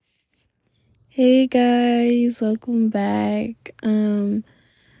Hey guys, welcome back. I'm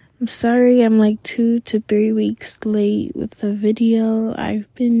sorry I'm like 2 to 3 weeks late with the video. I've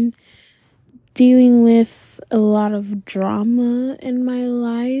been dealing with a lot of drama in my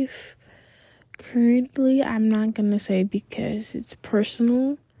life. Currently, I'm not gonna say because it's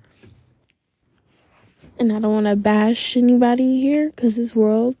personal. And I don't want to bash anybody here because this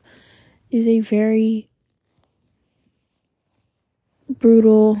world is a very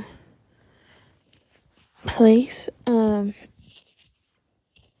brutal place. Oh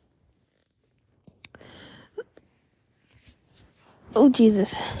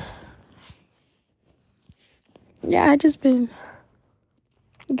Jesus. Yeah, I just been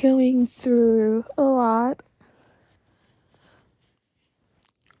going through a lot.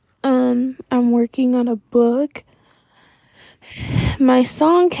 I'm working on a book. My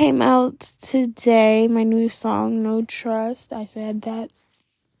song came out today, my new song, No Trust. I said that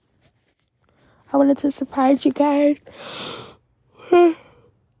I wanted to surprise you guys. I'm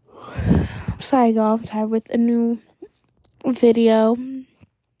sorry, y'all. I'm tired with a new video.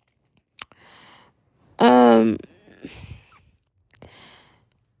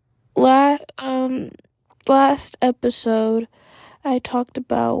 Last episode, I talked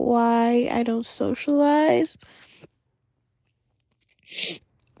about why I don't socialize.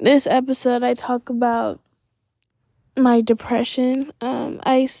 This episode, I talk about my depression.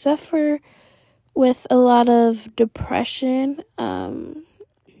 I suffer with a lot of depression. And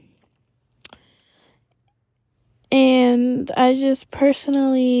I just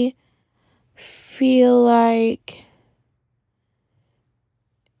personally feel like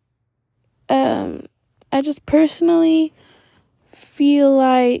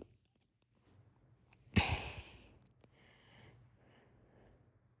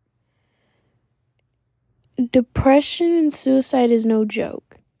depression and suicide is no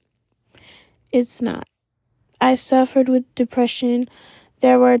joke. It's not. I suffered with depression.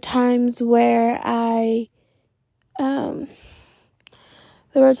 There were times where I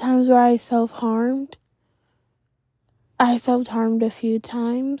self-harmed. I self-harmed a few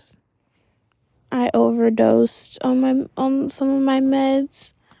times. I overdosed on some of my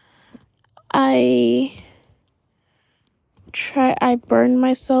meds. I burned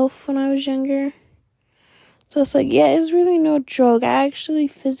myself when I was younger. So it's like, yeah, it's really no joke. I actually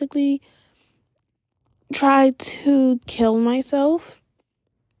physically tried to kill myself.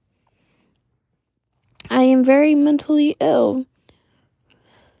 I am very mentally ill.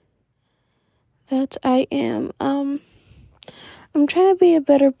 That I am. I'm trying to be a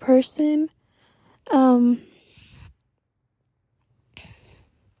better person. I'm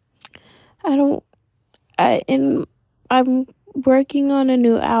working on a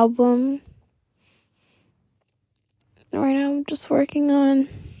new album. Right now I'm just working on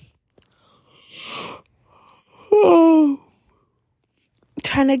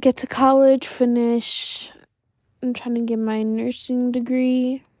trying to get to college, finish. I'm trying to get my nursing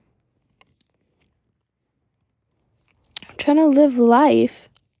degree. I'm trying to live life.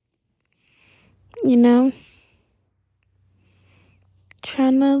 You know?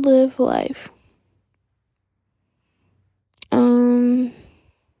 Trying to live life.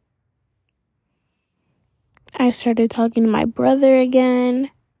 I started talking to my brother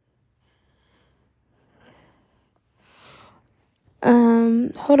again.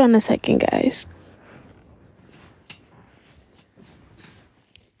 Hold on a second, guys.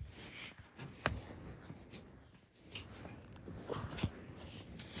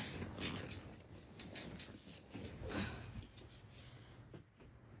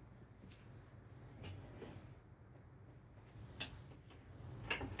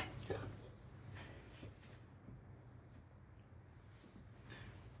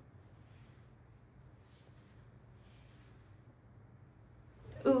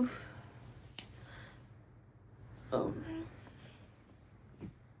 Oof. Oh.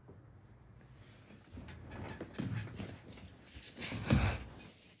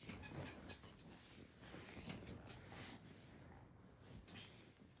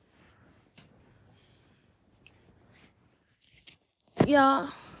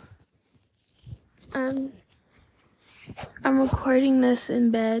 Yeah. I'm recording this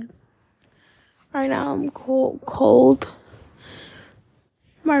in bed. Right now I'm cold.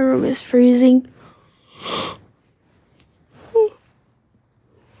 My room is freezing.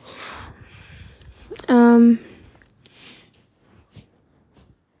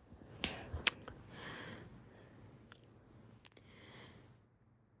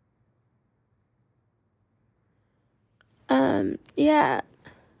 Yeah.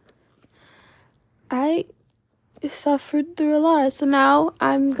 suffered through a lot. So now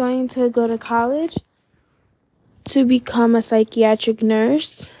I'm going to go to college to become a psychiatric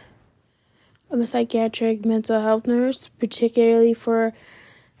nurse. I'm a psychiatric mental health nurse, particularly for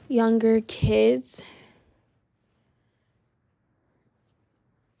younger kids.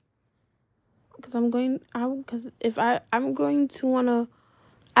 I'm going to want to,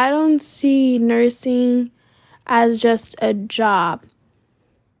 I don't see nursing as just a job.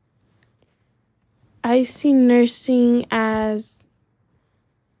 I see nursing as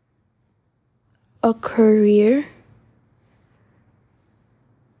a career.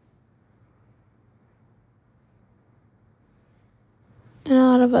 And a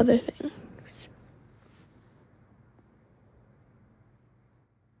lot of other things.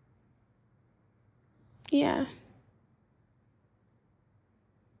 Yeah.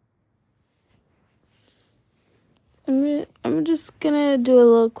 I'm just gonna do a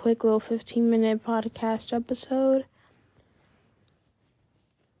little 15-minute podcast episode.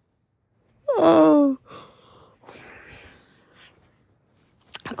 A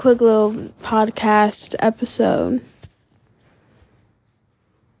quick little podcast episode.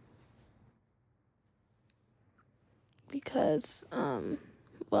 Because,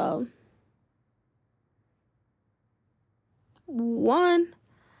 one,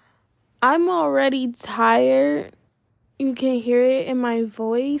 I'm already tired. You can hear it in my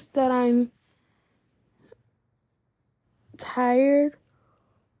voice that I'm tired.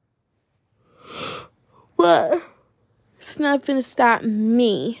 But it's not gonna stop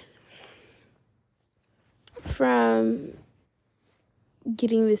me from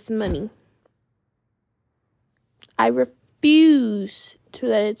getting this money. I refuse to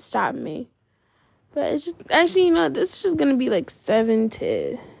let it stop me. But it's just, actually, this is just going to be like 7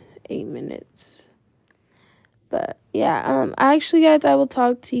 to 8 minutes. But yeah, actually, guys, I will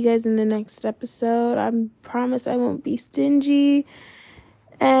talk to you guys in the next episode. I promise I won't be stingy.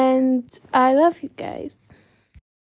 And I love you guys.